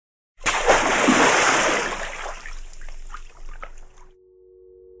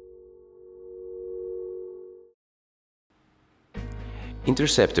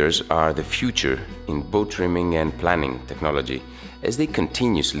Interceptors are the future in boat trimming and planning technology, as they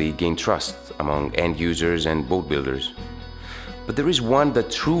continuously gain trust among end users and boat builders. But there is one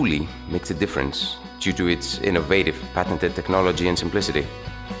that truly makes a difference due to its innovative patented technology and simplicity.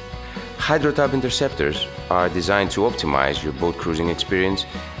 Hydrotab interceptors are designed to optimize your boat cruising experience,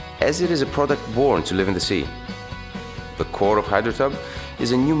 as it is a product born to live in the sea. The core of Hydrotab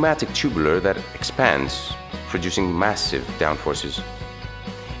is a pneumatic tubular that expands, producing massive downforces.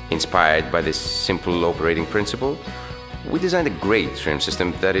 Inspired by this simple operating principle, we designed a great trim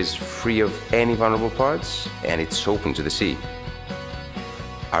system that is free of any vulnerable parts, and it's open to the sea.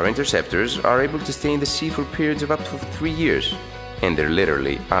 Our interceptors are able to stay in the sea for periods of up to 3 years, and they're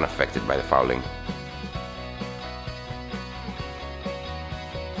literally unaffected by the fouling.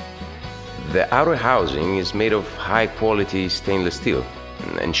 The outer housing is made of high-quality stainless steel,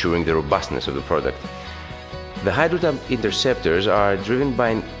 ensuring the robustness of the product. The Hydrotab interceptors are driven by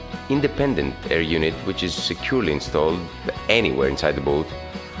an independent air unit which is securely installed anywhere inside the boat,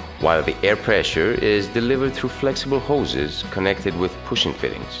 while the air pressure is delivered through flexible hoses connected with push-in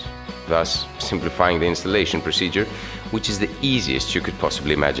fittings, thus simplifying the installation procedure, which is the easiest you could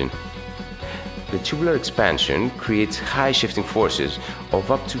possibly imagine. The tubular expansion creates high shifting forces of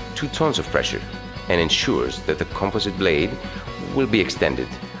up to 2 tons of pressure and ensures that the composite blade will be extended,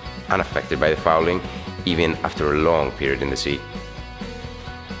 unaffected by the fouling, even after a long period in the sea.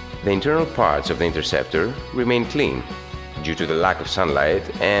 The internal parts of the interceptor remain clean due to the lack of sunlight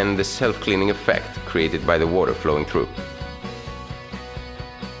and the self-cleaning effect created by the water flowing through.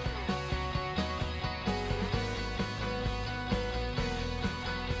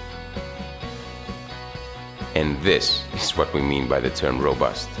 And this is what we mean by the term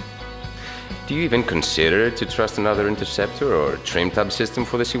robust. Do you even consider to trust another interceptor or trim tab system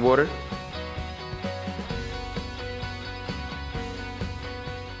for the seawater?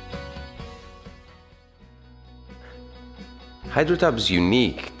 Hydrotab's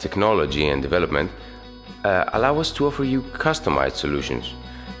unique technology and development allow us to offer you customized solutions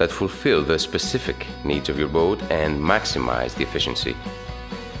that fulfill the specific needs of your boat and maximize the efficiency.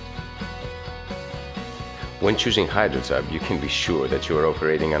 When choosing Hydrotab, you can be sure that you are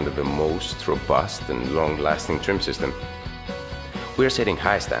operating under the most robust and long-lasting trim system. We are setting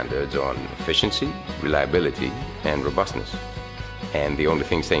high standards on efficiency, reliability, and robustness. And the only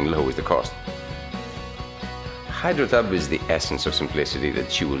thing staying low is the cost. Hydrotab is the essence of simplicity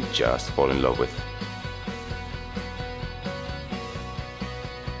that you will just fall in love with.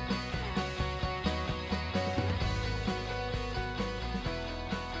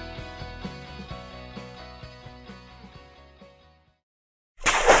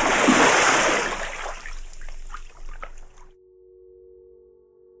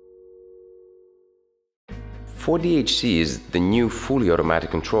 .4DHC is the new fully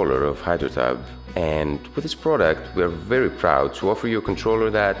automatic controller of Hydrotab, and with this product we are very proud to offer you a controller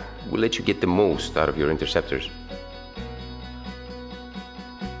that will let you get the most out of your interceptors.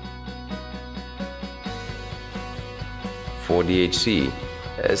 .4DHC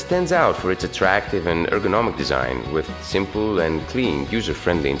stands out for its attractive and ergonomic design with simple and clean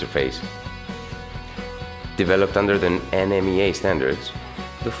user-friendly interface. Developed under the NMEA standards,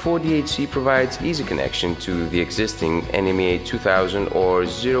 the .4DHC provides easy connection to the existing NMEA 2000 or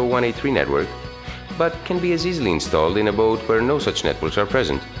 0183 network, but can be as easily installed in a boat where no such networks are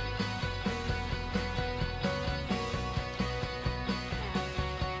present.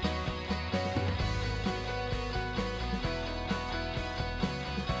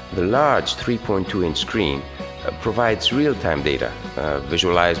 The large 3.2-inch screen provides real-time data,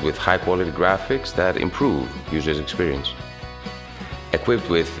 visualized with high-quality graphics that improve users' experience. Equipped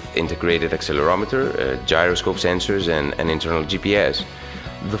with integrated accelerometer, gyroscope sensors, and an internal GPS,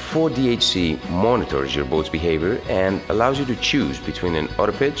 the .4DHC monitors your boat's behavior and allows you to choose between an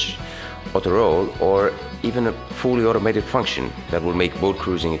auto pitch, auto roll, or even a fully automated function that will make boat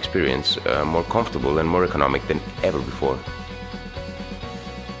cruising experience more comfortable and more economic than ever before.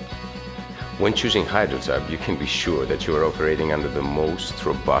 When choosing Hydrotab, you can be sure that you are operating under the most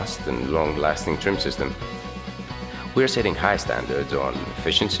robust and long-lasting trim system. We are setting high standards on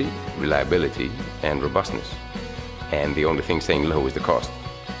efficiency, reliability, and robustness. And the only thing staying low is the cost.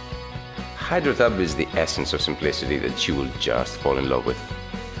 Hydrotab is the essence of simplicity that you will just fall in love with.